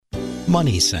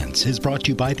Money Sense is brought to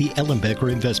you by the Ellenbecker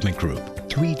Investment Group,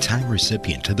 three-time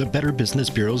recipient of the Better Business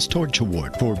Bureau's Torch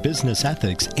Award for Business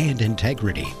Ethics and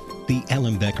Integrity. The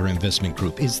Ellenbecker Investment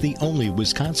Group is the only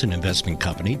Wisconsin investment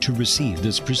company to receive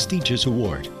this prestigious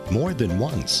award more than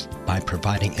once by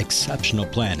providing exceptional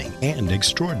planning and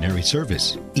extraordinary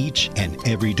service each and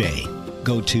every day.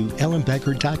 Go to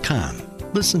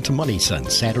ellenbecker.com. Listen to Money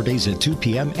Sense Saturdays at 2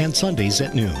 p.m. and Sundays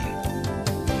at noon.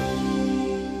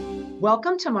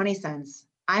 Welcome to Money Sense.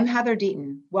 I'm Heather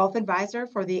Deaton, Wealth Advisor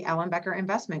for the Ellenbecker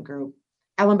Investment Group.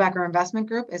 Ellenbecker Investment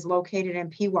Group is located in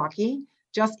Pewaukee,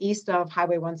 just east of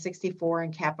Highway 164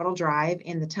 and Capitol Drive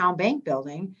in the Town Bank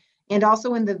Building, and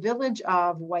also in the village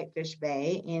of Whitefish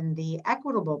Bay in the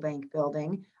Equitable Bank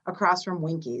Building across from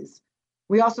Winkies.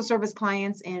 We also service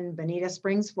clients in Bonita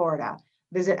Springs, Florida.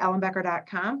 Visit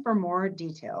ellenbecker.com for more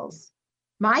details.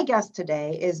 My guest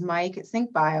today is Mike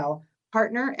Senkbeil,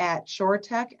 partner at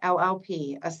Chortek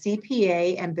LLP, a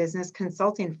CPA and business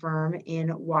consulting firm in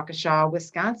Waukesha,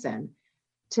 Wisconsin.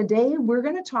 Today, we're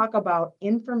going to talk about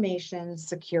information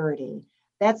security.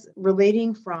 That's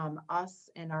relating from us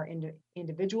and our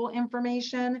individual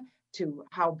information to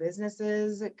how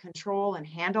businesses control and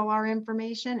handle our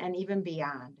information and even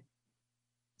beyond.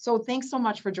 So thanks so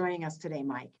much for joining us today,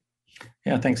 Mike.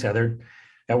 Yeah, thanks, Heather.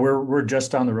 Yeah, we're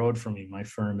just down the road from you. My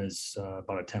firm is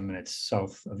about 10 minutes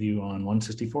south of you on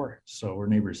 164, so we're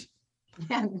neighbors.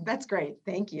 Yeah, that's great.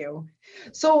 Thank you.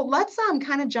 So let's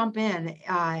kind of jump in.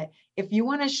 If you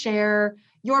want to share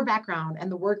your background and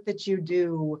the work that you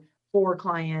do for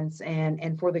clients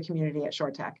and for the community at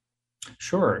Chortek.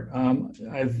 Sure.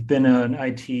 I've been an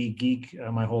IT geek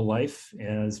my whole life,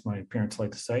 as my parents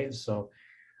like to say. So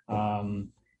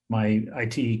my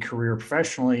IT career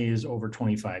professionally is over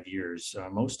 25 years,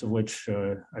 most of which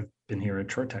I've been here at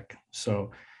Chortek.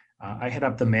 So I head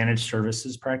up the managed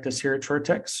services practice here at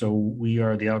Chortek. So we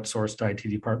are the outsourced IT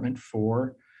department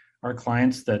for our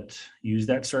clients that use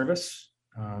that service.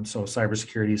 So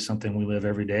cybersecurity is something we live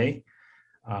every day.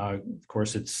 Of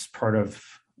course, it's part of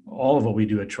all of what we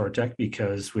do at Chortek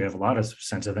because we have a lot of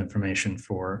sensitive information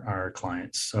for our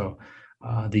clients. So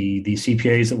the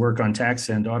CPAs that work on tax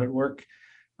and audit work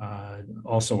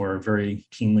also are very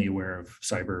keenly aware of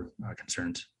cyber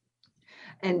concerns.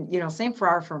 And, same for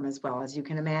our firm as well. As you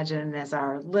can imagine, as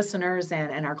our listeners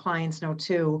and our clients know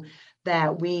too,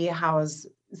 that we house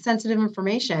sensitive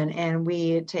information and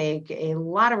we take a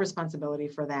lot of responsibility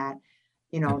for that.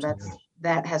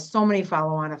 That has so many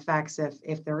follow-on effects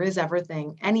if there is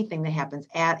anything that happens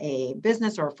at a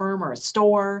business or a firm or a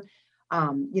store.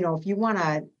 If you want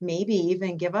to maybe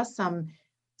even give us some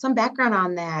background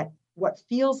on that, what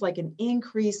feels like an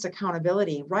increased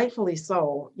accountability, rightfully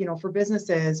so, for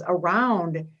businesses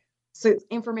around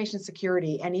information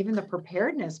security and even the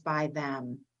preparedness by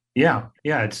them. Yeah,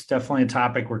 it's definitely a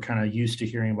topic we're kind of used to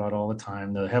hearing about all the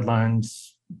time. The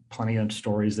headlines, plenty of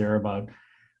stories there about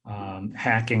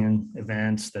hacking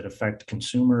events that affect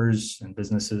consumers and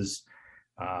businesses,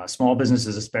 small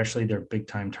businesses especially. They're big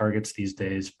time targets these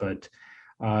days, but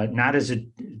not as it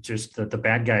just the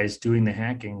bad guys doing the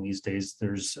hacking these days.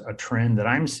 There's a trend that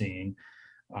I'm seeing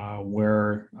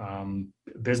where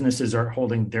businesses are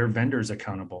holding their vendors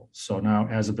accountable. So now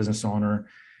as a business owner,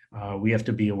 we have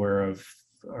to be aware of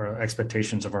our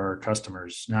expectations of our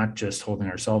customers, not just holding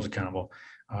ourselves accountable.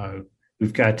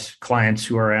 We've got clients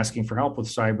who are asking for help with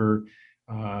cyber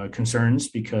concerns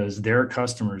because their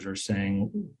customers are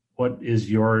saying, what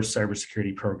is your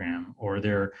cybersecurity program? Or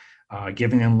they're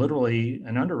giving them literally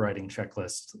an underwriting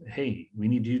checklist. Hey, we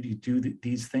need you to do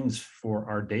these things for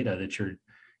our data that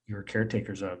you're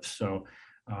caretakers of. So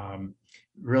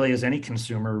really, as any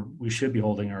consumer, we should be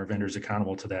holding our vendors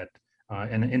accountable to that.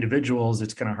 And individuals,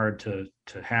 it's kind of hard to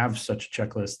have such a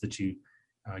checklist that you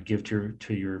give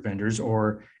to your vendors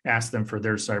or ask them for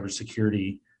their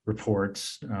cybersecurity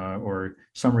reports or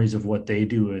summaries of what they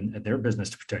do in their business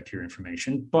to protect your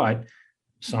information. But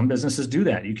some businesses do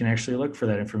that. You can actually look for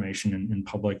that information in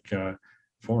public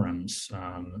forums.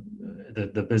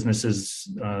 The businesses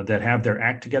that have their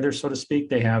act together, so to speak,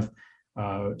 they have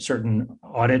certain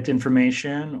audit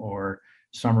information or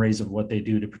summaries of what they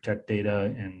do to protect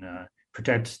data and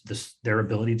protect their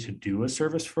ability to do a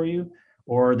service for you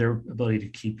or their ability to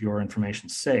keep your information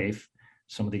safe.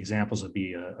 Some of the examples would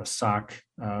be a SOC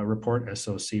report,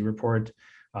 SOC report.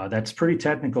 That's pretty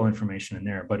technical information in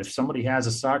there. But if somebody has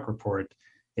a SOC report,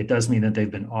 it does mean that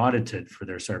they've been audited for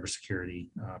their cybersecurity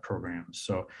programs.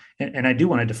 So, and I do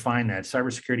want to define that.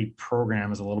 Cybersecurity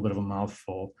program is a little bit of a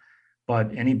mouthful,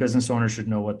 but any business owner should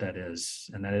know what that is.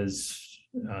 And that is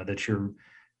that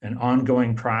an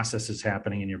ongoing process is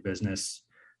happening in your business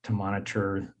to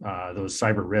monitor those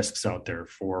cyber risks out there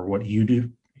for what you do,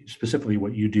 specifically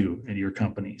what you do in your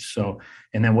company. So,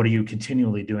 and then what are you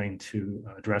continually doing to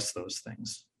address those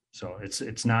things? So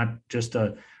it's not just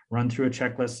a run through a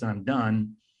checklist and I'm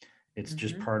done. It's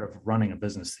just part of running a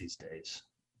business these days.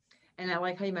 And I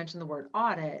like how you mentioned the word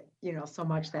audit, so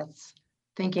much that's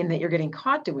thinking that you're getting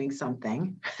caught doing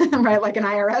something, right? Like an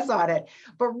IRS audit,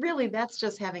 but really that's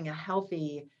just having a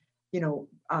healthy,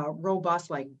 robust,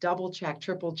 like double check,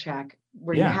 triple check,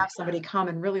 where you have somebody come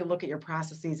and really look at your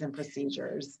processes and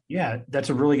procedures. Yeah, that's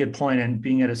a really good point. And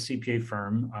being at a CPA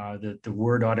firm, the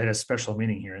word audit has special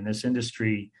meaning here. In this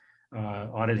industry,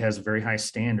 audit has a very high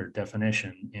standard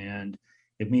definition, and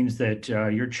it means that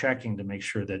you're checking to make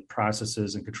sure that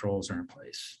processes and controls are in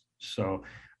place. So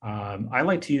I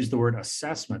like to use the word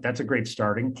assessment. That's a great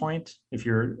starting point. If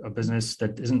you're a business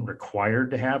that isn't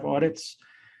required to have audits,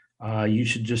 you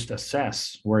should just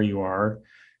assess where you are.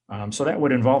 So that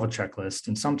would involve a checklist.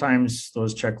 And sometimes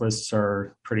those checklists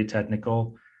are pretty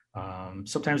technical.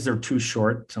 Sometimes they're too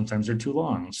short. Sometimes they're too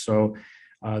long. So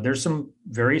there's some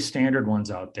very standard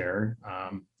ones out there.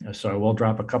 So I will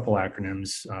drop a couple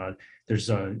acronyms. There's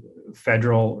a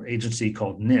federal agency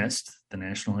called NIST, the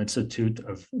National Institute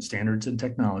of Standards and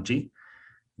Technology.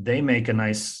 They make a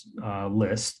nice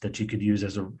list that you could use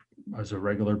as a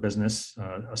regular business,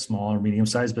 a small or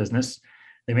medium-sized business.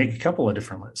 They make a couple of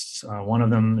different lists. One of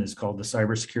them is called the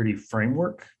Cybersecurity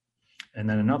Framework. And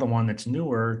then another one that's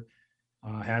newer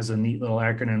has a neat little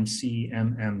acronym,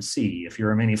 CMMC. If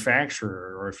you're a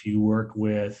manufacturer or if you work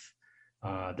with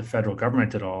the federal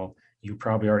government at all, you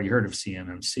probably already heard of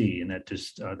CMMC. And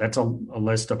that's a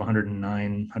list of 109,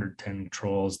 110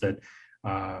 controls that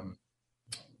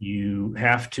you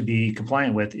have to be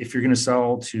compliant with if you're going to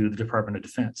sell to the Department of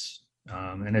Defense.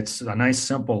 And it's a nice,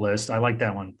 simple list. I like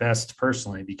that one best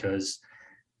personally because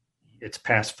it's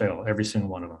pass fail, every single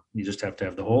one of them. You just have to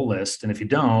have the whole list. And if you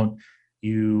don't,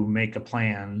 you make a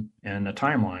plan and a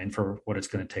timeline for what it's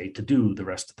going to take to do the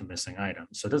rest of the missing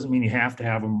items. So it doesn't mean you have to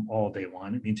have them all day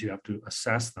one. It means you have to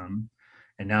assess them.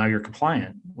 And now you're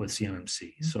compliant with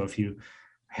CMMC. So if you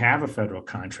have a federal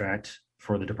contract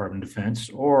for the Department of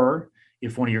Defense, or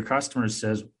if one of your customers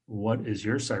says, what is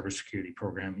your cybersecurity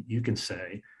program? You can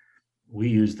say, we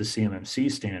use the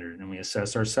CMMC standard and we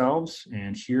assess ourselves,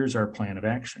 and here's our plan of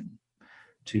action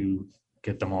to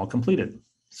get them all completed.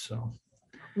 So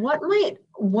what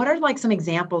are like some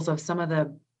examples of some of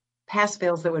the pass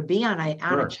fails that would be on a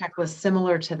checklist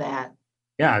similar to that?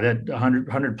 Yeah, that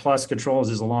 100 plus controls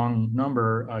is a long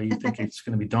number. You think it's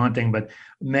going to be daunting, but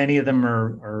many of them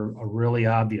are really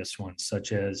obvious ones,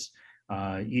 such as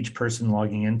each person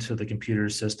logging into the computer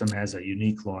system has a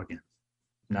unique login.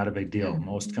 Not a big deal.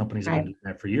 Most companies have been doing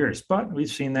that for years, but we've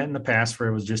seen that in the past where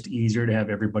it was just easier to have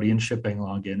everybody in shipping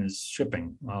log in as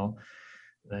shipping. Well,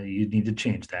 you need to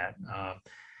change that.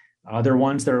 Other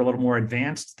ones that are a little more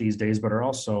advanced these days, but are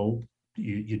also,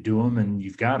 you do them and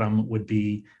you've got them, would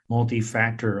be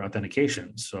multi-factor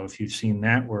authentication. So if you've seen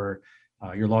that where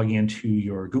you're logging into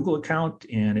your Google account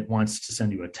and it wants to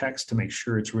send you a text to make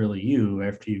sure it's really you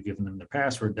after you've given them the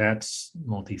password, that's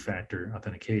multi-factor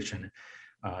authentication.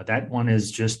 That one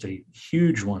is just a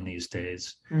huge one these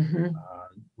days.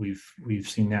 We've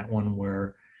seen that one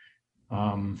where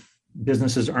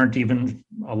businesses aren't even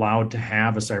allowed to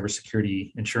have a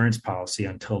cybersecurity insurance policy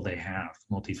until they have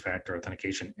multi-factor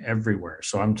authentication everywhere.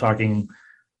 So I'm talking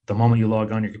the moment you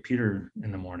log on your computer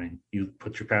in the morning, you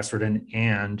put your password in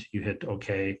and you hit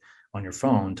OK on your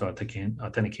phone to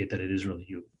authenticate that it is really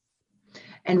you.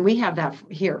 And we have that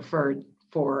here for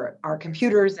our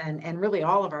computers and really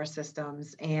all of our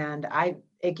systems. And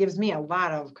it gives me a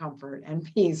lot of comfort and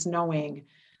peace knowing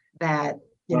that,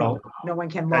 no one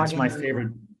can log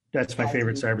in. That's my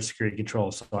favorite cybersecurity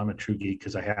control. So I'm a true geek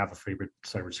because I have a favorite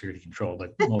cybersecurity control,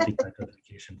 but multi-factor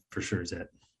authentication for sure is it.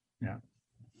 Yeah.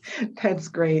 That's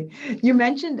great. You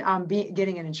mentioned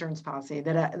getting an insurance policy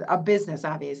that a business,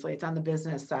 obviously it's on the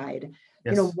business side.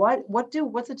 Yes.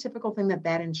 What's a typical thing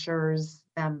that insures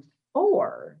them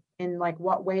for? In like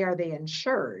what way are they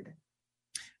insured?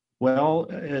 Well,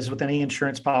 as with any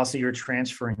insurance policy, you're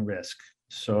transferring risk.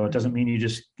 So it doesn't mean you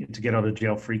just get to get out of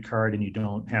jail free card and you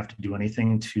don't have to do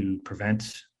anything to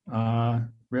prevent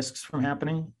risks from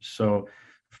happening. So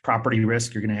property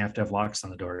risk, you're going to have locks on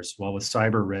the doors. Well, with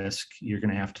cyber risk, you're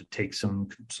going to have to take some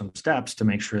steps to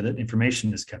make sure that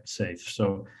information is kept safe.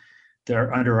 So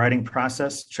their underwriting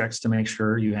process checks to make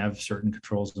sure you have certain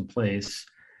controls in place.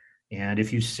 And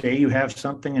if you say you have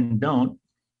something and don't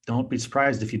be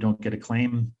surprised if you don't get a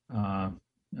claim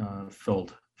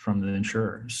filled from the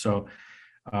insurer. So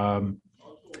the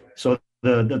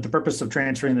purpose of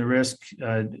transferring the risk,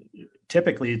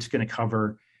 typically it's going to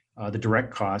cover the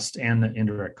direct costs and the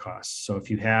indirect costs. So if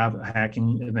you have a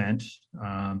hacking event,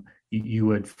 you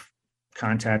would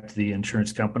contact the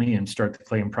insurance company and start the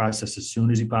claim process as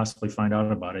soon as you possibly find out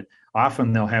about it.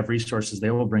 Often they'll have resources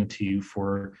they will bring to you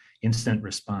for instant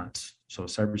response. So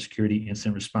cybersecurity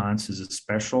instant response is a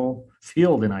special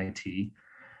field in IT,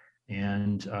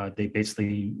 and they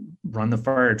basically run the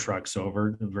fire trucks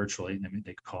over virtually. I mean,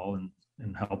 they call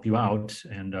and help you out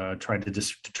and try to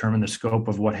just determine the scope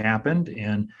of what happened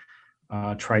and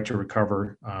try to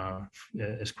recover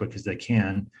as quick as they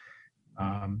can.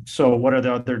 So what are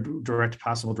the other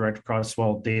possible direct costs?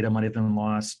 Well, data might have been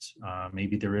lost.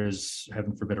 Maybe there is,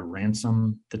 heaven forbid, a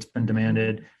ransom that's been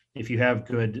demanded. If you have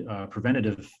good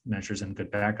preventative measures and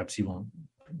good backups, you won't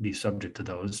be subject to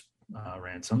those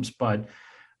ransoms. But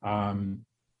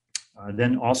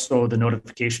then also the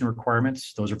notification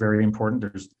requirements, those are very important.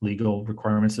 There's legal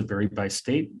requirements that vary by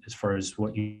state as far as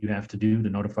what you have to do to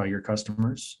notify your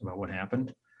customers about what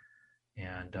happened.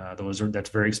 And that's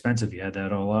very expensive. You add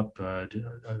that all up,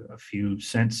 a few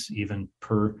cents even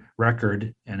per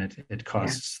record, and it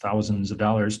costs thousands of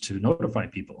dollars to notify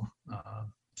people.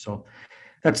 So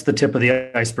that's the tip of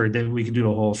the iceberg. We could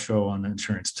do a whole show on the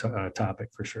insurance topic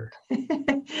for sure.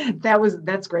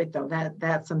 That's great though.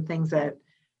 That's some things that,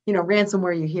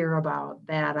 ransomware you hear about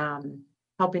that,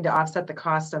 helping to offset the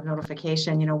cost of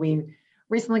notification. We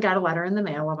recently got a letter in the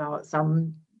mail about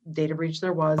some data breach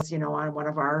there was, on one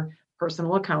of our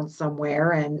personal accounts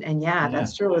somewhere. And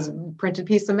that's true. It was a printed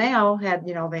piece of mail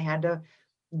they had to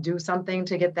do something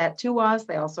to get that to us.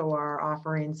 They also are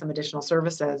offering some additional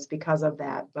services because of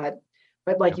that. But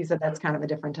like you said, that's kind of a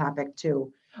different topic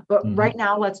too. But right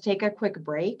now, let's take a quick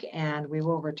break and we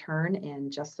will return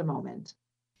in just a moment.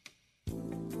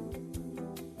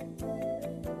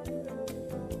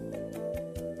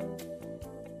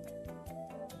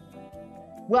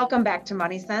 Welcome back to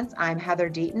Money Sense. I'm Heather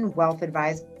Deaton, Wealth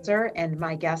Advisor, and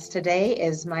my guest today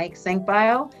is Mike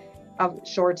Senkbeil of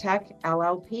Chortek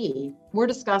LLP. We're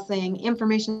discussing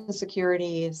information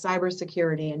security,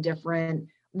 cybersecurity, and different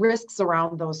risks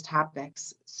around those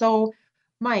topics. So,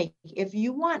 Mike, if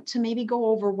you want to maybe go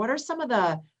over what are some of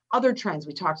the other trends,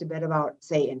 we talked a bit about,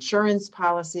 say, insurance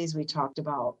policies. We talked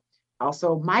about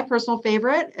also my personal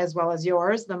favorite, as well as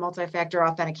yours, the multi-factor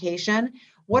authentication.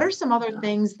 What are some other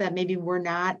things that maybe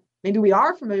we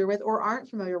are familiar with or aren't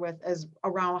familiar with as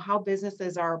around how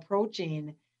businesses are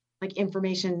approaching like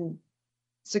information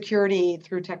security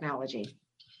through technology?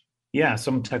 Yeah,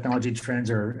 some technology trends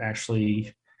are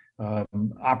actually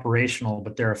operational,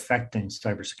 but they're affecting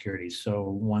cybersecurity. So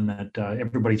one that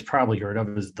everybody's probably heard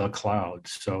of is the cloud.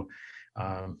 So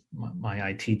my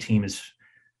IT team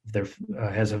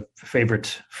has a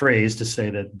favorite phrase to say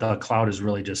that the cloud is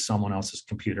really just someone else's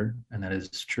computer, and that is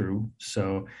true.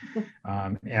 So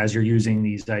as you're using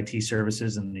these IT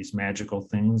services and these magical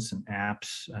things and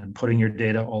apps and putting your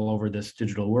data all over this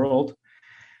digital world,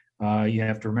 you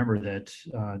have to remember that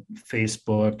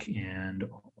Facebook and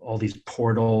all these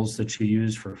portals that you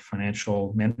use for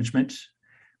financial management,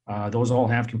 those all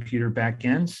have computer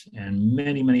backends, and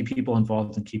many, many people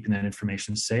involved in keeping that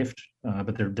information safe,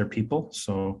 but they're people,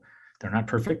 so they're not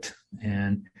perfect.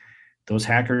 And those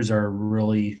hackers are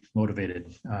really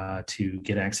motivated to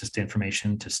get access to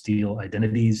information, to steal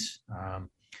identities.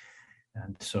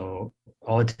 And so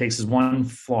all it takes is one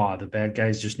flaw. The bad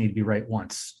guys just need to be right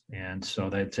once. And so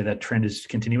I'd say that trend is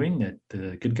continuing, that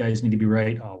the good guys need to be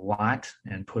right a lot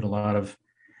and put a lot of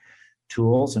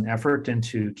tools and effort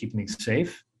into keeping things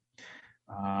safe.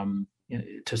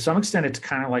 To some extent, it's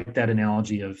kind of like that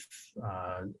analogy of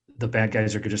the bad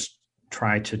guys are going to just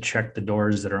try to check the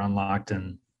doors that are unlocked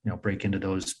and break into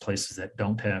those places that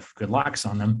don't have good locks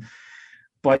on them.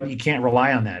 But you can't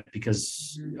rely on that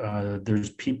because there's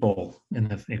people in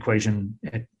the equation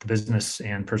at the business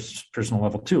and personal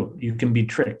level too. You can be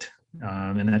tricked,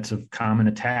 and that's a common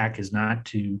attack, is not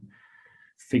to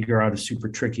figure out a super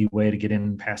tricky way to get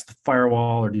in past the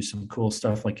firewall or do some cool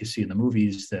stuff like you see in the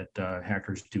movies that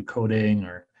hackers do coding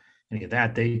or any of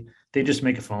that. They just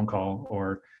make a phone call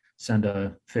or send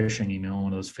a phishing email,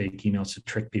 one of those fake emails, to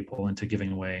trick people into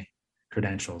giving away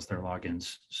credentials, their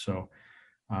logins. So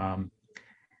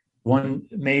one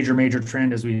major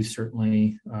trend, as we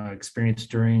certainly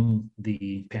experienced during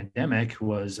the pandemic,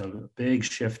 was a big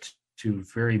shift to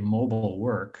very mobile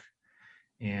work.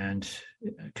 And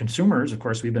consumers, of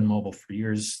course, we've been mobile for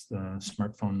years.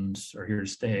 Smartphones are here to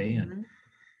stay. And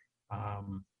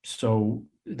so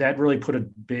that really put a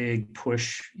big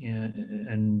push in,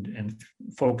 and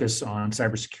focus on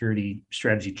cybersecurity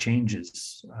strategy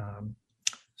changes.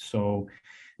 So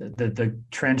the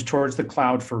trend towards the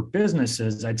cloud for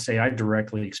businesses, I'd say I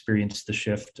directly experienced the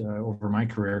shift over my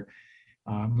career.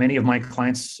 Many of my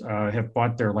clients have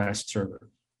bought their last server.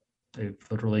 They've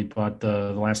literally bought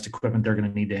the last equipment they're going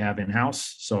to need to have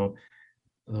in-house. So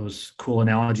those cool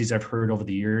analogies I've heard over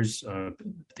the years,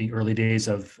 the early days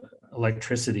of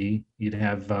electricity, you'd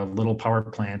have little power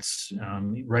plants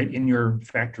right in your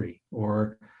factory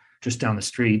or just down the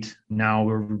street. Now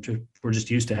we're just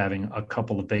used to having a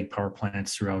couple of big power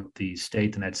plants throughout the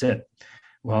state, and that's it.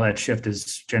 Well, that shift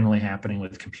is generally happening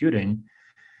with computing.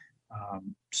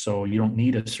 So you don't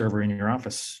need a server in your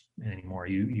office anymore.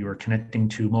 You are connecting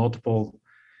to multiple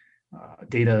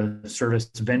data service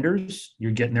vendors.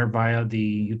 You're getting there via the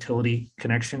utility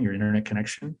connection, your internet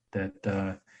connection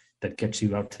that gets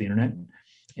you out to the internet.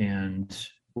 And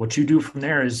what you do from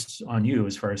there is on you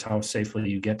as far as how safely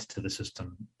you get to the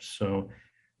system. So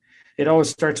it always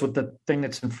starts with the thing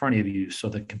that's in front of you. So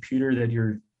the computer that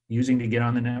you're using to get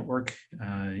on the network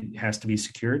has to be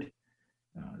secured.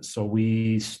 So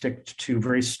we stick to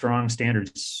very strong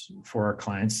standards for our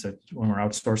clients that when we're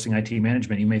outsourcing IT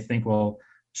management. You may think, well,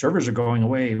 servers are going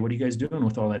away. What are you guys doing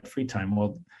with all that free time?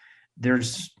 Well,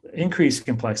 there's increased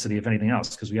complexity, if anything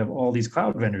else, because we have all these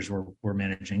cloud vendors we're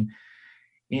managing.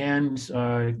 And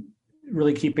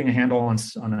really keeping a handle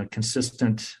on a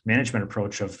consistent management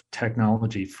approach of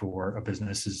technology for a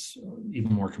business is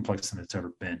even more complex than it's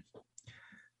ever been.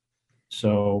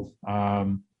 So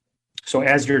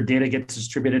as your data gets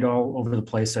distributed all over the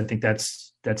place, I think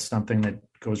that's something that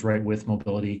goes right with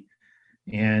mobility.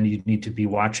 And you need to be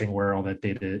watching where all that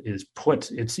data is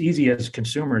put. It's easy as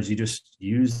consumers, you just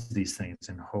use these things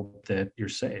and hope that you're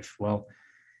safe. Well,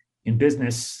 in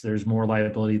business, there's more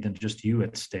liability than just you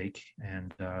at stake,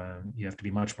 and you have to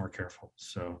be much more careful.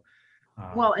 So,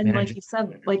 well, and like you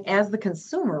said, like as the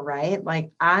consumer, right?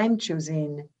 Like I'm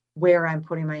choosing where I'm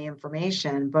putting my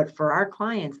information, but for our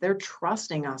clients, they're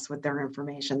trusting us with their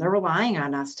information. They're relying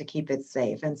on us to keep it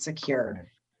safe and secure.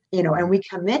 Right. And we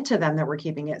commit to them that we're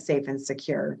keeping it safe and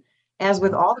secure. As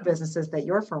with all the businesses that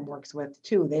your firm works with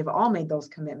too, they've all made those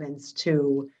commitments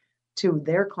to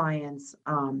their clients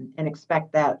and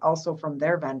expect that also from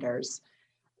their vendors.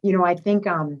 I think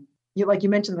like you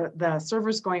mentioned the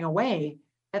servers going away.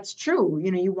 That's true.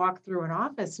 You walk through an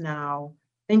office now,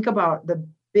 think about the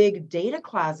big data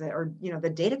closet or the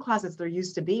data closets there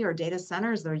used to be or data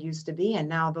centers there used to be, and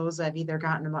now those have either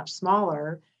gotten much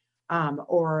smaller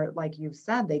or like you've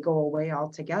said, they go away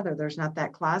altogether. There's not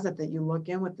that closet that you look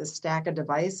in with the stack of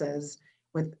devices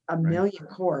with a million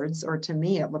cords, or to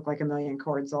me, it looked like a million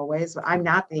cords always. But I'm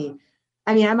not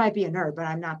I might be a nerd, but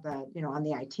I'm not the, on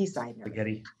the IT side nerd.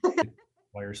 Spaghetti,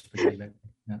 wire spaghetti.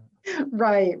 Yeah.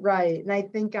 Right. And I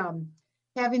think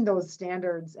having those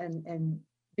standards and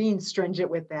being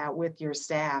stringent with that with your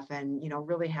staff and,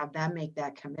 really have them make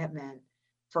that commitment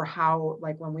for how,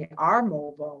 like when we are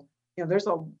mobile, there's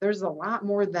a lot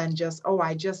more than just,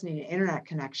 I just need an internet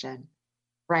connection,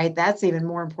 right? That's even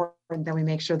more important than we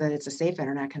make sure that it's a safe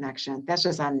internet connection. That's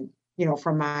just on,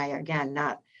 from my, again,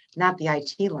 not the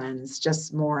IT lens,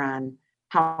 just more on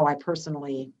how I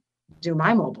personally do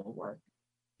my mobile work.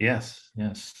 Yes.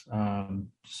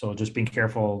 So just being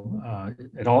careful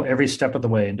at every step of the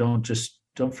way, and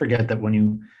don't forget that when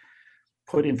you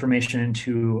put information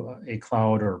into a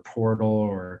cloud or portal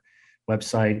or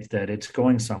website, that it's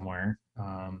going somewhere.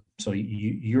 So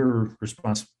you're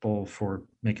responsible for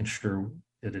making sure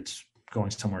that it's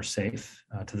going somewhere safe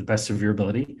to the best of your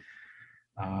ability.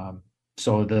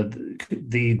 So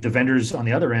the vendors on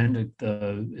the other end,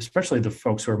 especially the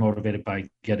folks who are motivated by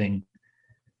getting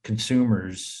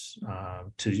consumers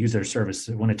to use their service,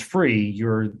 when it's free,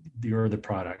 you're the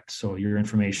product. So your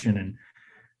information and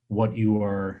what you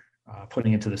are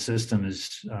putting into the system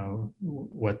is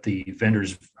what the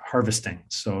vendor's harvesting.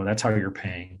 So that's how you're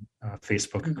paying.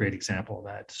 Facebook, a great example of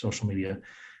that, social media.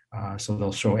 So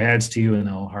they'll show ads to you and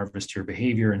they'll harvest your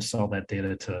behavior and sell that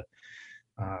data to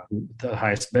the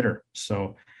highest bidder.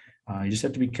 So you just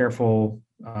have to be careful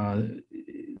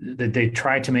that they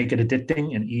try to make it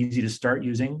addicting and easy to start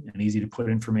using and easy to put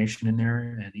information in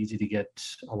there and easy to get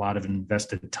a lot of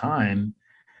invested time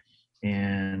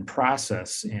and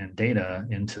process and data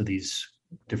into these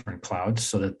different clouds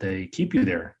so that they keep you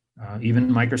there. Even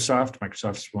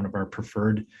Microsoft's one of our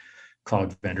preferred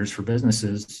cloud vendors for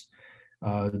businesses.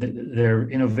 They're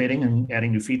innovating and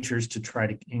adding new features to try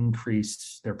to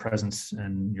increase their presence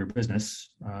in your business.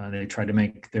 They try to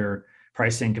make their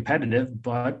pricing competitive,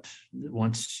 but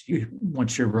once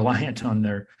you're reliant on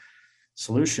their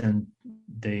solution,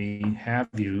 they have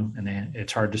you, and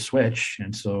it's hard to switch.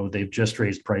 And so they've just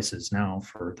raised prices now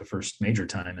for the first major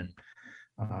time in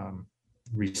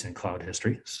recent cloud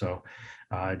history. So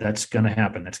that's going to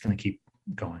happen. That's going to keep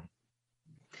going.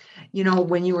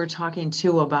 When you were talking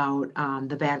too about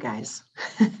the bad guys,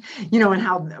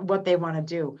 and what they want to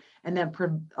do, and then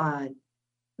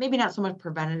maybe not so much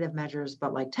preventative measures,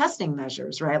 but like testing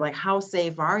measures, right? Like how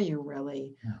safe are you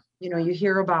really? Yeah. You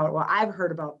hear about, well, I've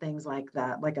heard about things like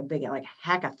that, like a big like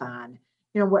hackathon.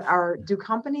 Do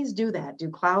companies do that? Do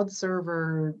cloud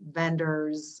server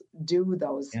vendors do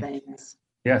those Yeah. things?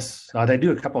 Yes, they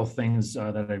do a couple of things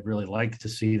that I really like to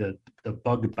see. The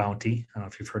bug bounty. I don't know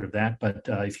if you've heard of that, but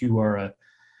if you are a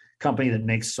company that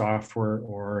makes software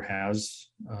or has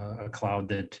a cloud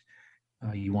that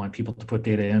you want people to put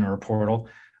data in, or a portal,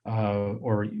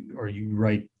 or you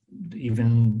write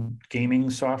even gaming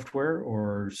software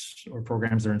or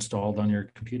programs that are installed on your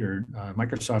computer.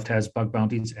 Microsoft has bug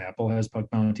bounties. Apple has bug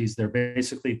bounties. They're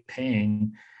basically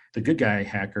paying the good guy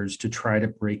hackers to try to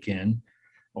break in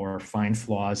or find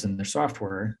flaws in their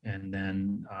software, and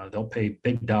then they'll pay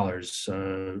big dollars,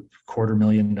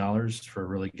 $250,000 for a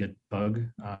really good bug.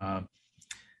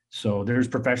 So there's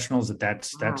professionals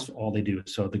that's all they do.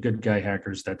 So the good guy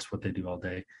hackers, that's what they do all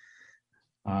day.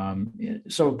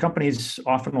 So companies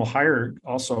often will hire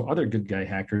also other good guy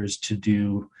hackers to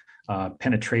do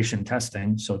penetration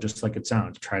testing. So just like it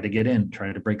sounds, try to get in,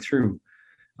 try to break through.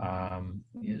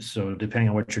 So depending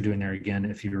on what you're doing there, again,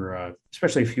 if you're,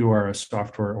 especially if you are a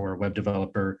software or a web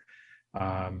developer,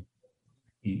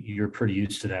 you're pretty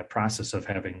used to that process of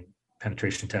having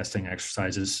penetration testing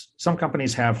exercises. Some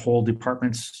companies have whole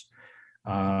departments,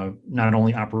 not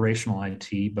only operational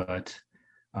IT, but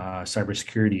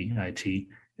cybersecurity IT,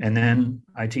 and then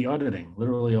IT auditing,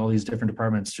 literally all these different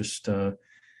departments just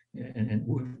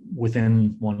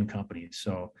within one company.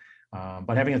 So,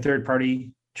 but having a third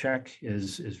party check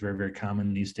is very, very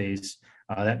common these days.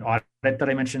 That audit that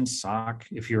I mentioned, SOC,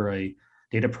 if you're a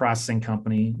data processing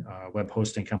company, web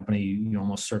hosting company, you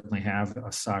almost certainly have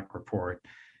a SOC report.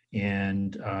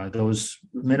 And those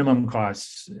minimum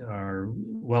costs are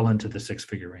well into the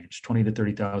six-figure range, $20,000 to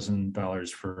 $30,000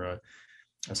 for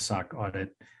a SOC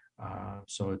audit.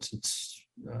 So it's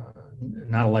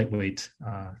not a lightweight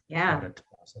audit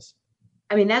process.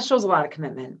 I mean, that shows a lot of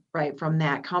commitment, right, from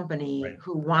that company Right.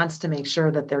 who wants to make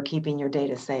sure that they're keeping your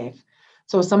data safe.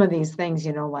 So some of these things,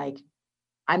 like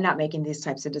I'm not making these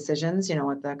types of decisions,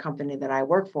 at the company that I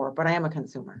work for, but I am a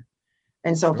consumer.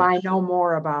 And so if I know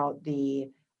more about the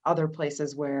other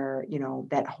places where,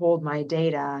 that hold my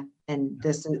data, and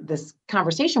this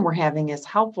conversation we're having is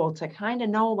helpful to kind of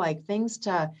know like things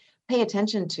to pay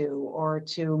attention to, or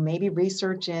to maybe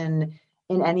research in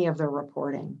any of the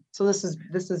reporting. So this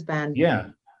has been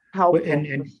helpful.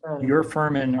 And your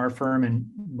firm and our firm and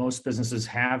most businesses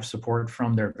have support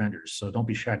from their vendors. So don't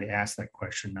be shy to ask that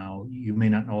question. Now, you may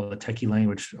not know the techie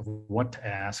language of what to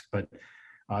ask, but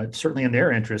it's certainly in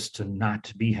their interest to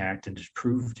not be hacked and to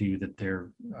prove to you that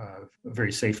they're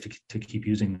very safe to keep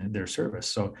using their service.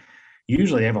 So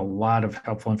usually they have a lot of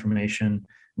helpful information.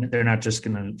 They're not just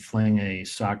going to fling a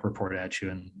SOC report at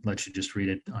you and let you just read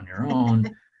it on your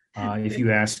own. If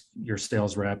you ask your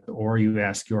sales rep or you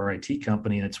ask your IT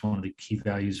company, that's one of the key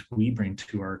values we bring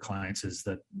to our clients, is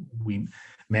that we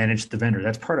manage the vendor.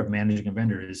 That's part of managing a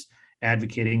vendor, is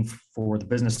advocating for the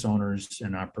business owners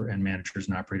and managers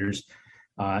and operators,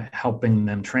 helping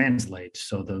them translate.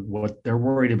 So what they're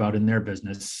worried about in their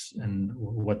business and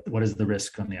what is the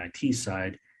risk on the IT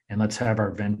side, and let's have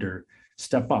our vendor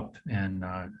step up and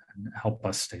help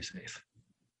us stay safe.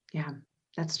 Yeah,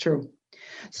 that's true.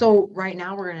 So right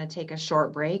now we're going to take a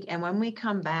short break. And when we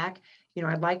come back,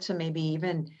 I'd like to maybe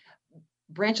even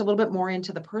branch a little bit more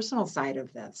into the personal side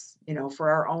of this, for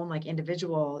our own like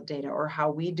individual data, or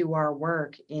how we do our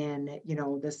work in,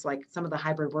 this, like some of the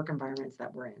hybrid work environments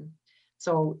that we're in.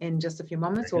 So in just a few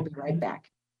moments, we'll be right back.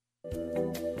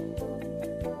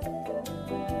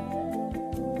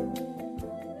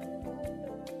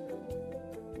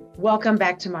 Welcome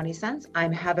back to Money Sense.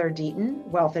 I'm Heather Deaton,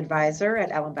 Wealth Advisor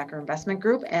at Ellenbecker Investment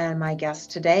Group, and my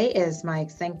guest today is Mike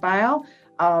Senkbeil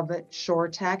of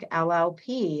Chortek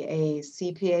LLP, a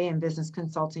CPA and business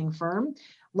consulting firm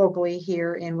locally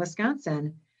here in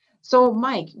Wisconsin. So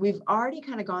Mike, we've already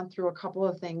kind of gone through a couple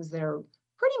of things that are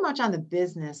pretty much on the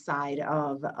business side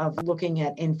of looking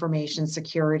at information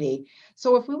security.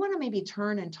 So if we want to maybe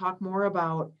turn and talk more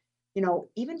about,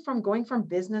 even from going from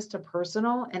business to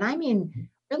personal, and I mean,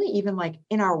 really even like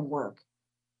in our work,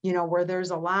 where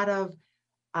there's a lot of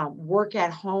work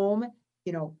at home,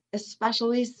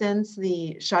 especially since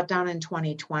the shutdown in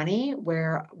 2020,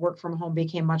 where work from home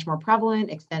became much more prevalent,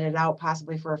 extended out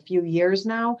possibly for a few years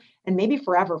now, and maybe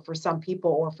forever for some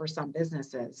people or for some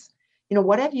businesses.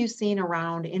 What have you seen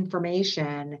around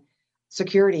information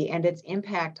security and its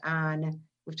impact on,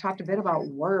 we've talked a bit about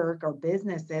work or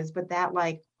businesses, but that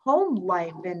like home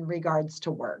life in regards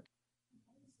to work?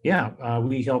 Yeah,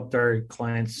 we helped our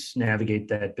clients navigate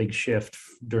that big shift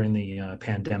during the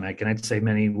pandemic, and I'd say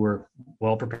many were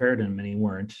well prepared and many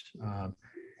weren't.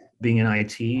 Being in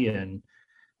IT and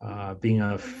being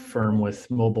a firm with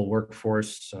mobile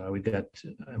workforce, we've got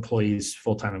employees,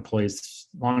 full-time employees,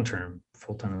 long-term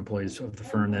full-time employees of the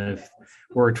firm that have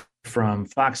worked from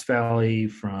Fox Valley,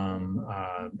 from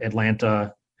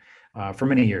Atlanta for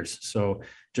many years. So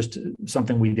just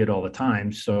something we did all the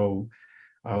time. So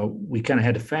we kind of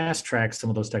had to fast track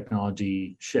some of those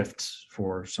technology shifts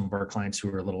for some of our clients who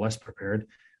were a little less prepared.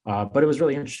 But it was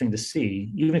really interesting to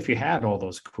see, even if you had all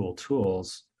those cool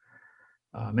tools,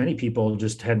 many people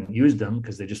just hadn't used them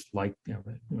because they just like,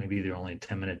 maybe they're only a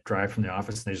 10-minute drive from the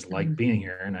office and they just like being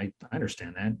here. And I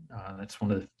understand that. That's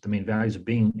one of the main values of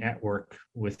being at work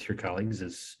with your colleagues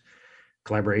is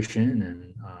collaboration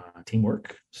and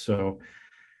teamwork. So,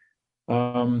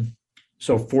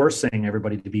 so forcing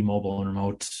everybody to be mobile and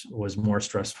remote was more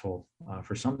stressful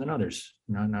for some than others,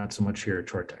 not so much here at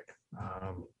Chortek.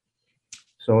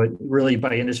 So it really,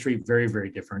 by industry, very,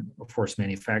 very different. Of course,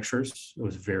 manufacturers, it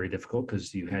was very difficult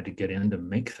because you had to get in to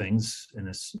make things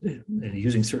and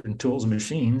using certain tools and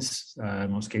machines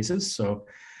in most cases. So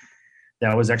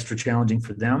that was extra challenging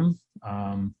for them.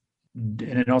 And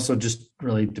it also just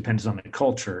really depends on the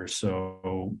culture.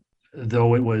 So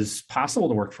though it was possible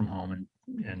to work from home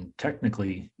and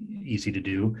technically easy to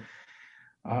do,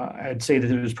 I'd say that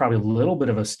there was probably a little bit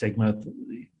of a stigma.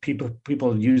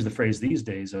 People use the phrase these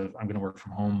days of I'm going to work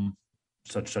from home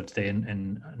such day,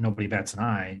 and nobody bats an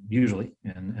eye usually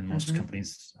in most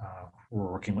companies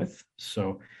we're working with.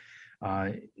 So,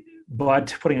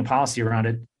 but putting a policy around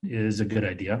it is a good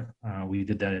idea. We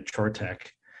did that at Chortek,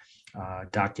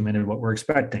 documented what we're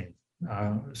expecting.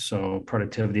 So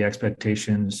productivity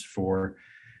expectations for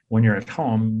when you're at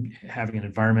home, having an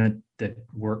environment that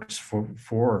works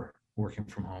for working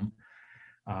from home.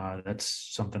 That's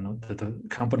something that the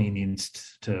company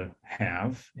needs to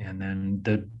have. And then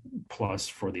the plus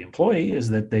for the employee is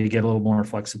that they get a little more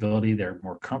flexibility. They're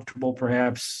more comfortable,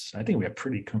 perhaps. I think we have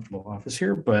pretty comfortable office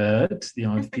here, but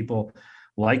if people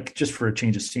like just for a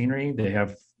change of scenery, they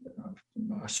have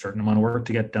a certain amount of work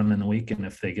to get done in the week. And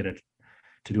if they get it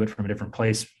to do it from a different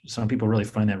place, some people really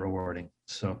find that rewarding.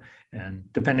 So,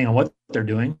 and depending on what they're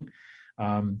doing,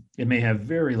 it may have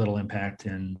very little impact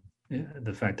in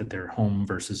the fact that they're home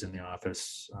versus in the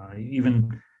office.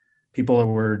 Even people that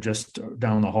were just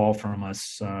down the hall from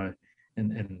us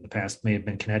in the past may have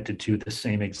been connected to the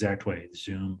same exact way: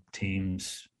 Zoom,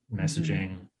 Teams,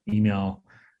 messaging, email,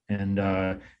 and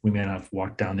we may not have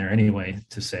walked down there anyway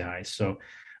to say hi. So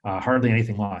hardly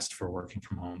anything lost for working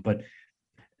from home. But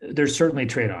there's certainly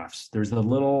trade-offs. There's the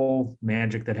little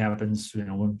magic that happens,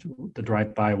 when the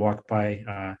drive-by,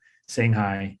 walk-by, saying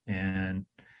hi, and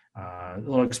a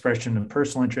little expression of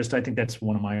personal interest. I think that's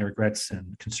one of my regrets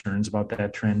and concerns about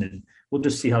that trend, and we'll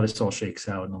just see how this all shakes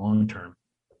out in the long term.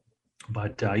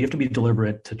 But you have to be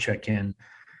deliberate to check in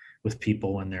with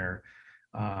people when they're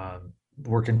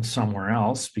working somewhere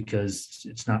else, because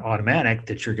it's not automatic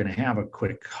that you're going to have a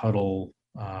quick huddle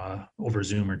over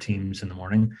Zoom or Teams in the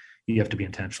morning. You have to be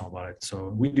intentional about it.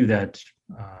 So we do that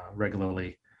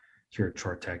regularly here at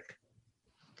Chortek.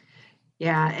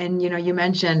 Yeah, and you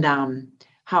mentioned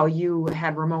how you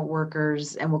had remote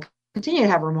workers and will continue to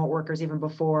have remote workers even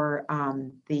before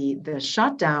the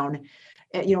shutdown.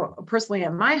 Personally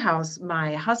at my house,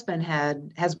 my husband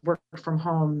has worked from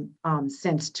home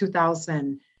since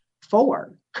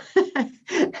 2004.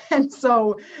 And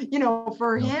so,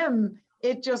 for him,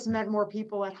 it just meant more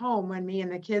people at home when me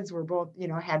and the kids were both,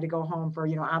 had to go home for,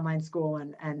 online school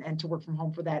and to work from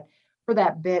home for that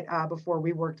bit before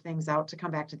we worked things out to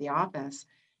come back to the office.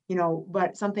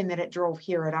 But something that it drove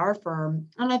here at our firm,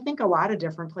 and I think a lot of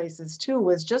different places too,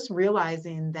 was just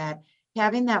realizing that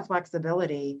having that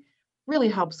flexibility really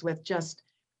helps with just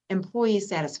employee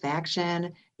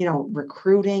satisfaction,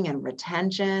 recruiting and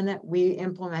retention. We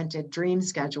implemented dream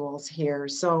schedules here.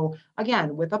 So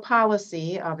again, with a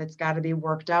policy of it's got to be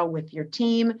worked out with your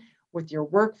team, with your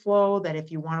workflow, that if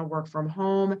you want to work from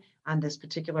home on this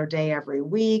particular day every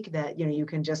week, that, you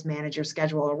can just manage your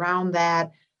schedule around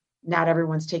that. Not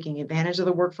everyone's taking advantage of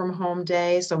the work from home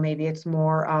day. So maybe it's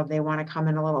more of they want to come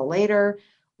in a little later,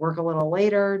 work a little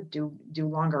later, do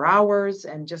longer hours,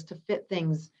 and just to fit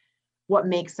things what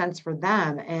makes sense for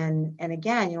them. And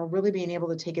again, really being able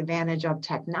to take advantage of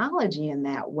technology in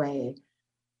that way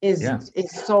is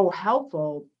so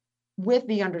helpful with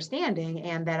the understanding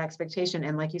and that expectation.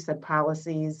 And like you said,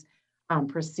 policies,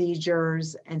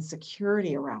 procedures, and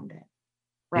security around it.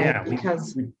 Right. Yeah,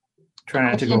 because we try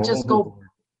not to go overboard.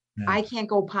 Yeah. I can't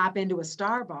go pop into a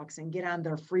Starbucks and get on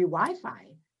their free Wi-Fi.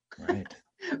 Right.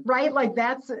 Right? Like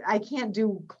I can't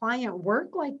do client work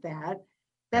like that.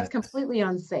 That's completely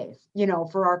unsafe,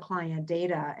 for our client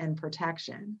data and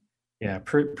protection. Yeah,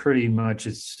 pretty much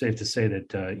it's safe to say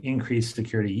that increased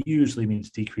security usually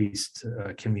means decreased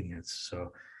convenience.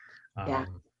 So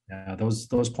Yeah.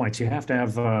 those points, you have to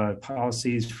have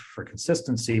policies for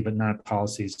consistency, but not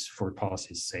policies for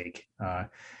policy's sake.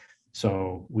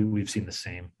 So we've seen the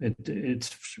same.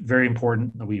 It's very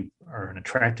important that we are an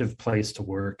attractive place to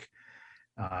work.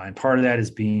 And part of that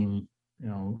is being,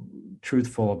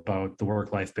 truthful about the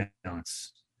work-life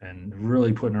balance and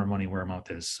really putting our money where our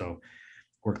mouth is. So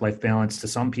work-life balance, to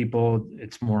some people,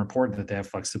 it's more important that they have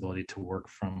flexibility to work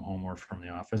from home or from the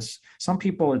office. Some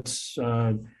people, it's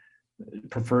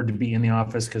preferred to be in the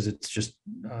office because it's just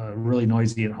really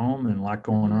noisy at home and a lot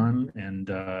going on, and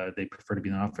they prefer to be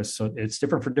in the office. So it's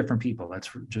different for different people. That's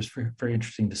just very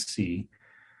interesting to see.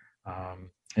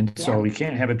 So we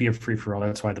can't have it be a free-for-all.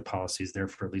 That's why the policy is there,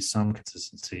 for at least some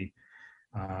consistency.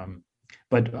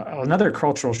 But another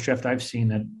cultural shift I've seen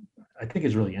that I think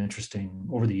is really interesting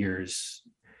over the years,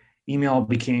 email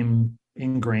became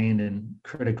ingrained and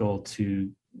critical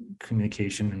to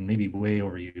communication, and maybe way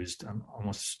overused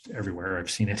almost everywhere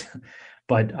I've seen it.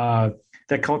 But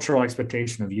that cultural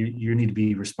expectation of you need to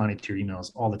be responding to your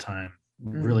emails all the time,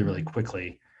 really, really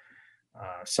quickly.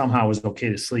 Somehow it was okay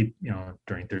to sleep,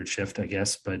 during third shift, I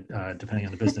guess, but depending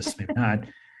on the business, maybe not.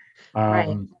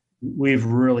 Right. We've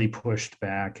really pushed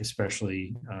back,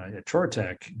 especially at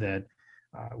Chortek, that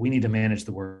we need to manage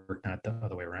the work, not the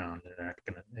other way around.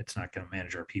 It's not going to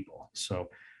manage our people.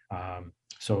 So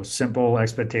simple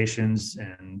expectations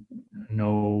and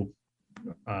no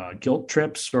guilt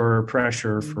trips or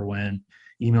pressure for when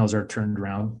emails are turned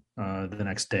around the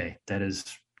next day. That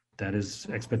is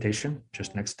expectation,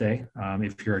 just next day.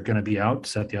 If you're going to be out,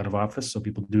 set the out of office so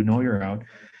people do know you're out.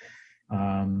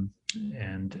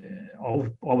 And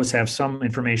always have some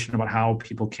information about how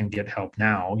people can get help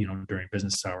now, during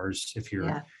business hours if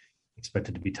you're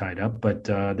expected to be tied up. But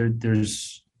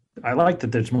I like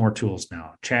that there's more tools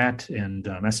now. Chat and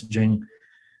messaging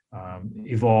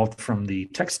evolved from the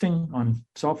texting on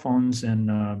cell phones,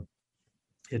 and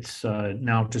it's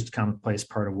now just commonplace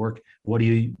part of work.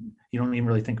 You don't even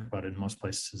really think about it in most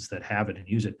places that have it and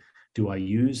use it. Do I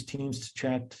use Teams to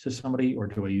chat to somebody, or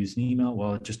do I use an email?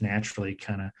 Well, it just naturally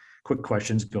kind of quick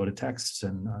questions go to texts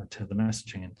and to the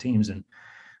messaging in Teams, and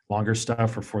longer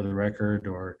stuff or for the record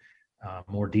or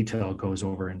more detail goes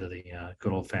over into the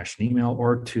good old fashioned email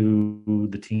or to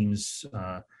the Teams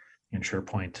and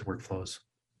SharePoint workflows.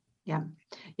 Yeah.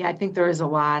 I think there is a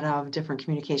lot of different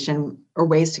communication or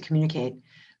ways to communicate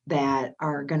that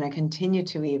are going to continue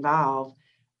to evolve,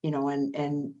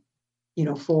 and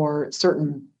for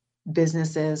certain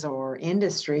businesses or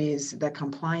industries, the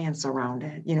compliance around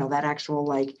it, that actual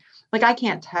like I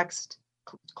can't text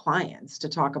clients to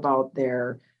talk about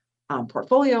their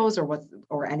portfolios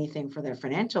or anything for their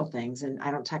financial things, and I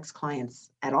don't text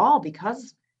clients at all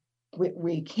because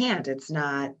we can't. It's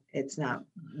not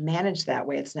managed that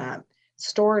way. It's not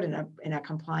stored in a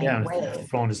compliant way. The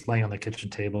phone is laying on the kitchen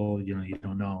table. You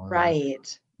don't know.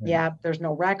 Right. Yeah, there's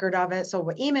no record of it. So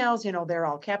with emails, they're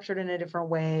all captured in a different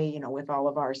way, with all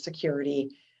of our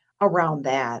security around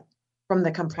that from the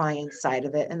compliance side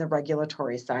of it and the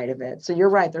regulatory side of it. So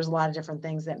you're right. There's a lot of different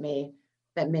things that may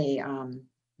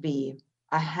be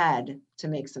ahead to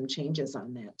make some changes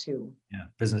on that too. Yeah,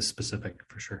 business specific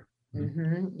for sure.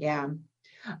 Yeah.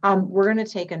 We're going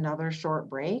to take another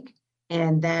short break.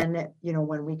 And then,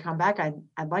 when we come back,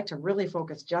 I'd like to really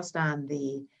focus just on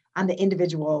the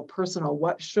individual personal,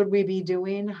 what should we be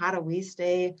doing? How do we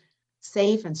stay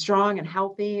safe and strong and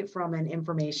healthy from an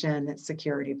information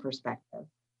security perspective?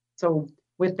 So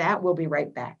with that, we'll be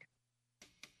right back.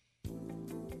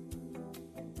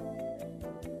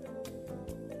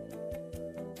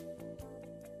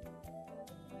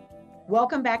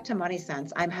 Welcome back to Money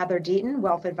Sense. I'm Heather Deaton,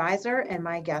 Wealth Advisor, and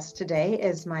my guest today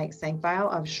is Mike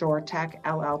Senkbeil of Chortek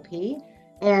LLP.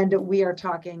 And we are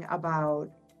talking about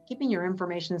keeping your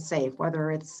information safe,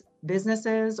 whether it's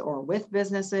businesses or with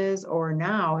businesses, or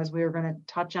now, as we are going to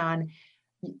touch on,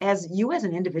 as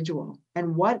an individual,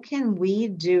 and what can we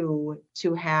do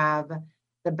to have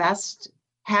the best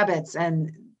habits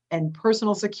and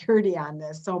personal security on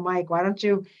this? So Mike, why don't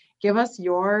you give us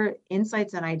your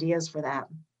insights and ideas for that?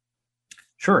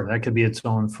 Sure, that could be its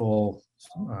own full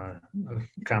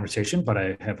conversation, but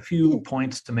I have a few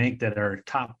points to make that are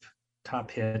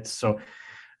top hits. So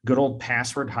good old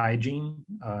password hygiene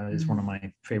is one of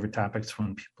my favorite topics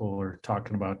when people are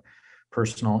talking about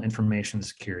personal information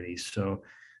security. So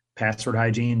password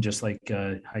hygiene, just like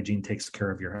hygiene takes care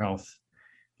of your health.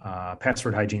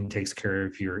 Password hygiene takes care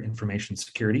of your information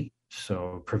security,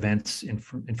 so prevents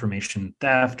information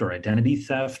theft or identity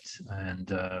theft,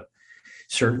 and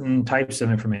certain types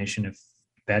of information. If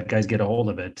bad guys get a hold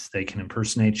of it, they can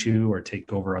impersonate you or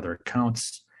take over other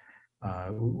accounts.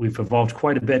 We've evolved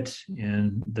quite a bit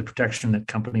in the protection that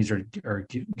companies are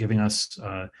giving us,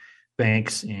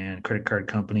 banks and credit card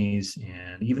companies,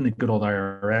 and even the good old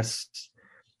IRS.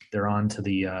 They're on to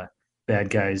the bad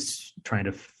guys trying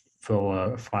to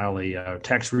file a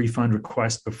tax refund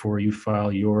request before you file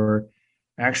your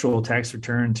actual tax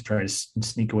return to try to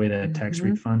sneak away that tax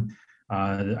refund.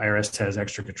 The IRS has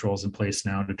extra controls in place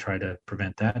now to try to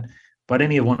prevent that. But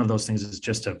any one of those things is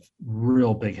just a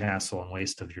real big hassle and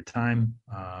waste of your time,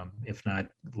 if not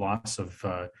loss of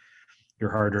your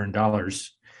hard-earned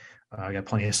dollars. I got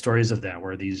plenty of stories of that,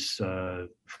 where these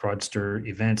fraudster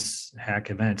events, hack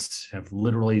events, have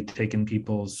literally taken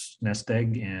people's nest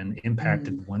egg and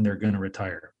impacted when they're going to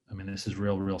retire. I mean, this is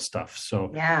real stuff. So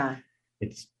Yeah.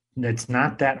 It's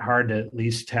not that hard to at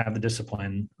least have the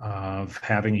discipline of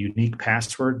having a unique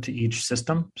password to each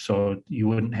system. So you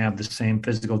wouldn't have the same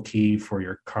physical key for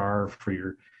your car, for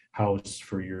your house,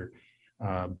 for your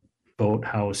boat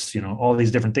house, all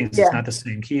these different things. Yeah. It's not the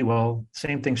same key. Well,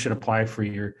 same thing should apply for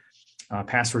your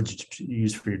passwords you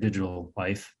use for your digital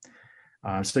life.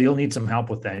 So you'll need some help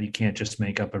with that. You can't just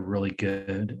make up a really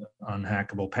good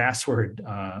unhackable password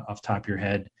off the top of your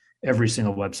head, every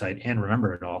single website, and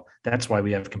remember it all. That's why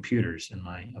we have computers, in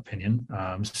my opinion.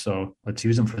 So let's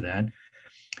use them for that.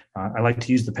 I like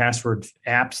to use the password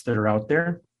apps that are out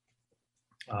there.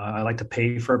 I like to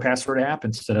pay for a password app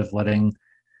instead of letting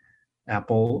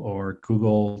Apple or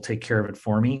Google take care of it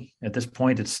for me. At this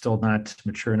point, it's still not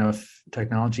mature enough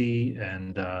technology,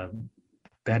 and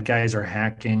bad guys are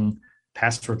hacking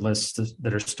password lists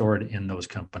that are stored in those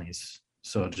companies.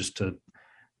 So just to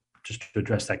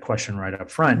address that question right up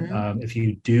front, if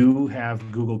you do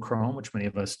have Google Chrome, which many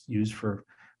of us use for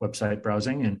website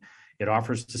browsing, and it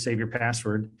offers to save your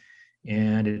password,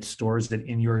 and it stores it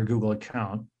in your Google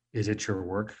account. Is it your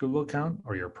work Google account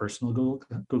or your personal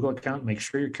Google account? Make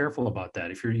sure you're careful about that.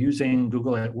 If you're using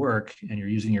Google at work and you're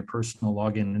using your personal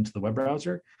login into the web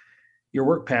browser, your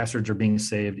work passwords are being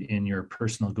saved in your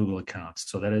personal Google account.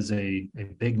 So that is a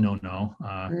big no-no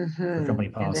for company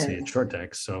policy at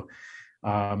Chortek. So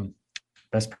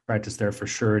best practice there for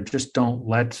sure. Just don't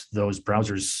let those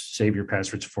browsers save your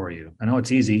passwords for you. I know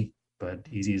it's easy, but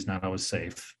easy is not always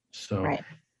safe. So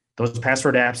those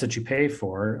password apps that you pay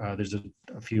for, there's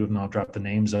a few of them I'll drop the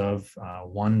names of.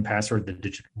 1Password, the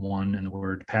digit 1 and the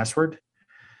word password.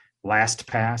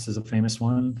 LastPass is a famous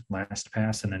one,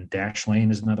 LastPass, and then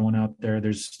Dashlane is another one out there.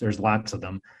 There's lots of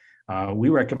them. We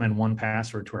recommend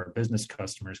 1Password to our business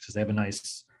customers because they have a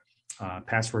nice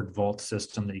password vault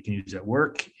system that you can use at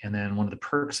work. And then one of the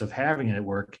perks of having it at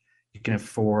work, you can have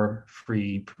 4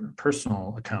 free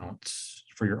personal accounts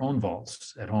for your own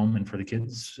vaults at home and for the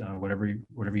kids, whatever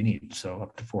you need. So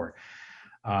up to 4.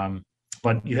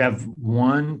 But you have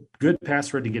one good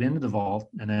password to get into the vault,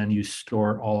 and then you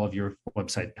store all of your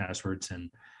website passwords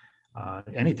and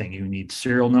anything. You need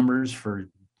serial numbers for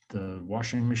the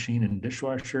washing machine and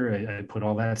dishwasher. I put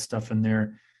all that stuff in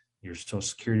there. Your social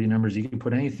security numbers. You can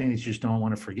put anything that you just don't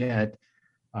want to forget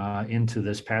into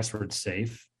this password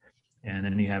safe, and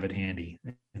then you have it handy,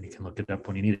 and you can look it up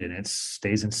when you need it. And it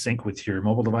stays in sync with your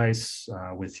mobile device,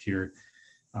 with your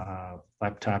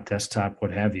laptop, desktop,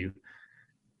 what have you,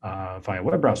 via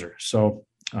web browser. So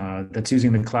that's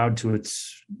using the cloud to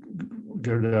its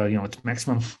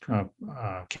maximum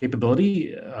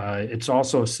capability. It's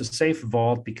also a safe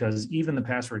vault because even the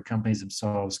password companies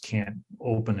themselves can't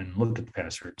open and look at the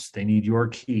passwords. They need your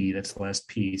key, that's the last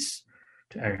piece,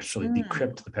 to actually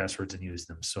decrypt the passwords and use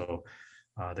them. So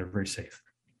they're very safe.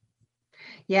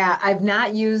 Yeah, I've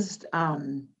not used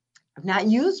one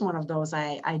of those.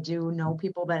 I do know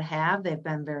people that have. They've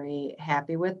been very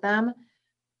happy with them.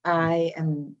 I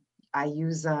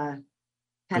use pen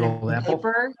and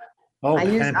paper. Oh, I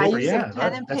use yeah,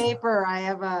 pen and paper. I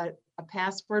have a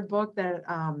password book that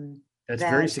that's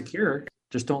very secure.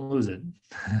 Just don't lose it.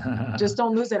 Just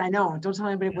don't lose it. I know. Don't tell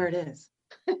anybody where it is.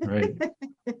 Right.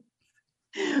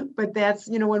 But that's,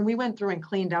 when we went through and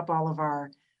cleaned up all of our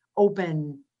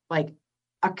open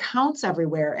accounts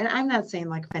everywhere, and I'm not saying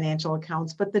like financial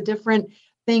accounts, but the different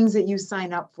things that you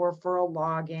sign up for a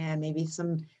login, maybe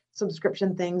some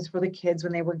subscription things for the kids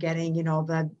when they were getting,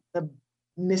 the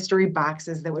mystery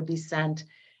boxes that would be sent.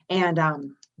 And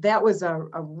that was a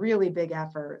really big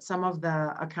effort. Some of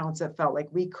the accounts that felt like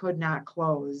we could not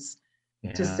close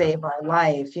to Yeah. save our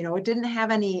life. It didn't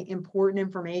have any important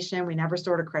information. We never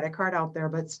stored a credit card out there,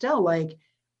 but still, like,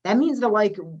 that means that,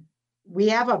 like, we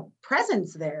have a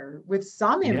presence there with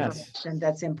some Yes. information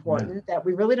that's important, that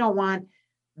we really don't want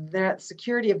the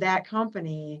security of that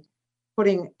company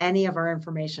putting any of our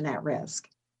information at risk.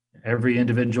 Every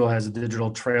individual has a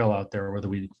digital trail out there, whether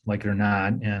we like it or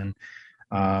not. And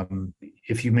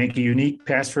if you make a unique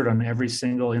password on every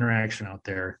single interaction out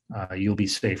there, you'll be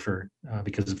safer,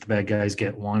 because if the bad guys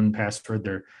get one password,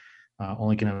 they're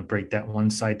only going to break that one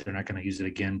site. They're not going to use it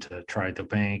again to try the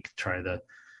bank, try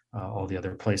all the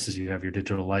other places you have your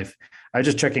digital life. I was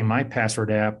just checking my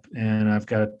password app, and I've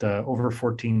got over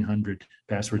 1,400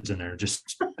 passwords in there.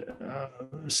 Just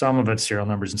some of it's serial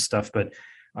numbers and stuff, but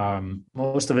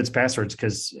most of it's passwords,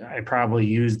 because I probably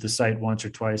used the site once or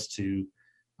twice to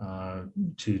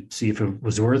see if it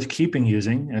was worth keeping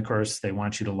using. And of course, they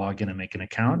want you to log in and make an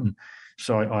account, and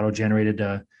so I auto-generated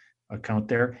a account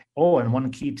there. Oh, and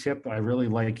one key tip, I really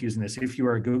like using this. If you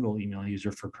are a Google email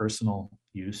user for personal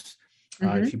use,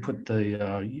 if you put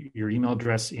your email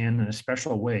address in a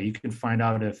special way, you can find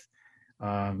out if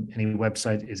any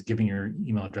website is giving your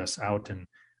email address out and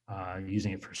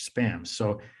using it for spam.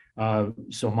 So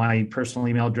my personal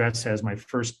email address has my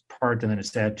first part, and then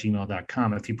it's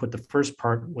 @gmail.com. If you put the first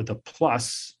part with a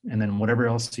plus and then whatever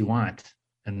else you want,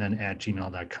 and then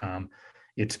 @gmail.com,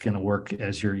 it's going to work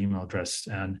as your email address,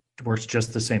 and it works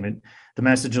just the same. The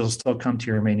message will still come to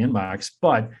your main inbox,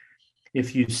 but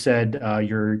if you said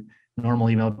your normal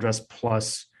email address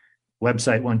plus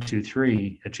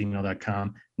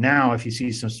website123@gmail.com, now if you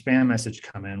see some spam message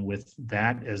come in with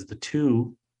that as the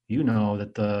two,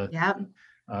 that the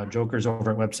jokers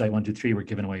over at website123 were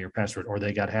giving away your password, or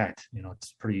they got hacked.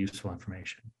 It's pretty useful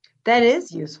information. That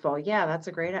is useful. Yeah, that's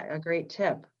a great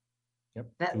tip. Yep.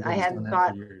 That Google's I hadn't done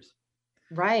thought. for years.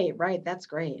 Right. That's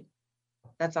great.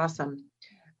 That's awesome.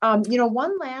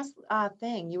 One last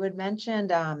thing you had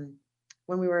mentioned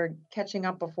when we were catching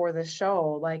up before the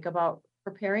show, like about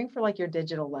preparing for like your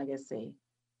digital legacy.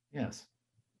 Yes.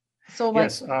 So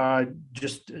like, yes,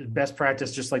 just best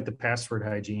practice, just like the password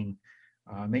hygiene.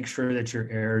 Make sure that your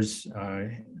heirs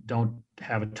don't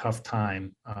have a tough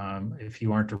time if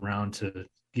you aren't around to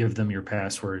give them your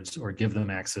passwords or give them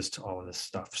access to all of this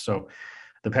stuff. So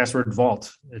the password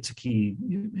vault, it's a key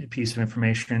piece of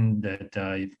information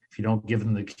that if you don't give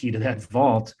them the key to that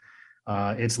vault,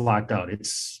 it's locked out.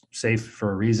 It's safe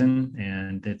for a reason,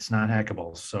 and it's not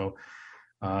hackable. So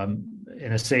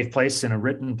in a safe place, in a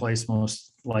written place,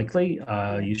 most likely,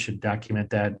 you should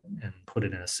document that and put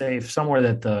it in a safe somewhere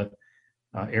that the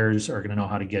heirs are going to know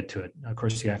how to get to it. Of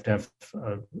course, you have to have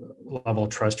a level of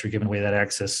trust you're giving away that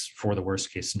access for the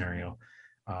worst case scenario.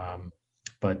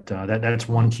 But that's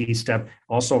one key step.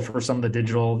 Also, for some of the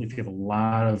digital, if you have a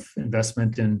lot of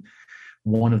investment in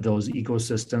one of those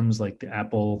ecosystems, like the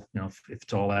Apple, if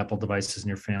it's all Apple devices in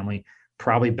your family,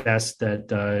 probably best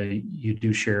that you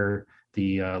do share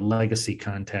the legacy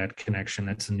contact connection.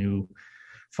 That's a new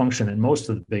function that most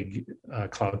of the big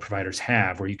cloud providers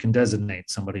have, where you can designate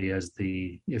somebody as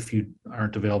if you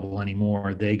aren't available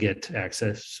anymore, they get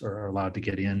access or are allowed to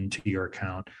get into your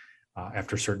account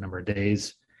after a certain number of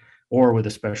days, or with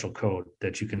a special code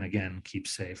that you can, again, keep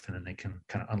safe, and then they can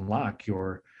kind of unlock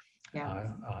your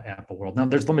Apple world. Now,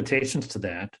 there's limitations to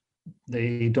that.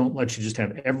 They don't let you just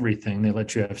have everything. They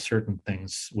let you have certain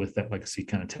things with that legacy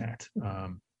contact.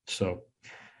 So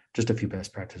just a few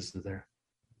best practices there.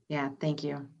 Yeah, thank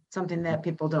you. Something that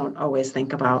people don't always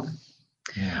think about.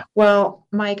 Yeah. Well,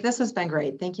 Mike, this has been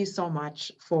great. Thank you so much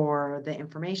for the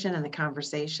information and the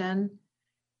conversation.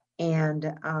 And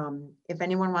if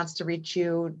anyone wants to reach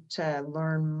you to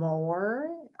learn more,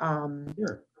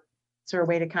 Sure. is there a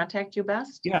way to contact you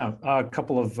best? Yeah, a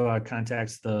couple of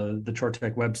contacts. The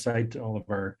Chortek website, all of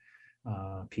our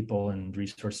people and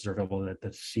resources are available at the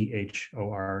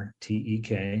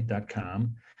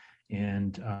chortek.com.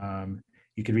 And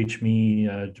you could reach me,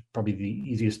 probably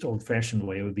the easiest old-fashioned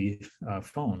way would be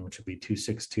phone, which would be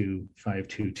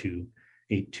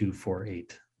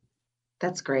 262-522-8248.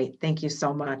 That's great. Thank you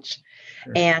so much.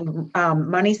 Sure. And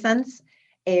Money Sense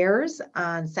airs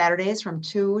on Saturdays from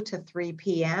 2 to 3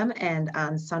 p.m. and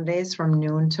on Sundays from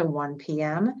noon to 1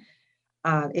 p.m.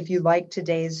 If you like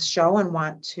today's show and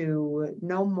want to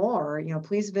know more,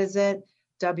 please visit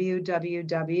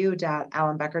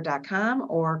www.alanbecker.com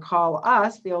or call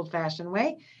us the old-fashioned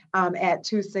way at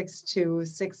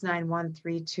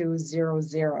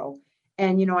 262-691-3200.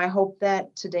 And, I hope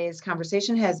that today's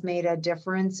conversation has made a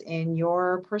difference in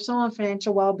your personal and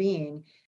financial well-being.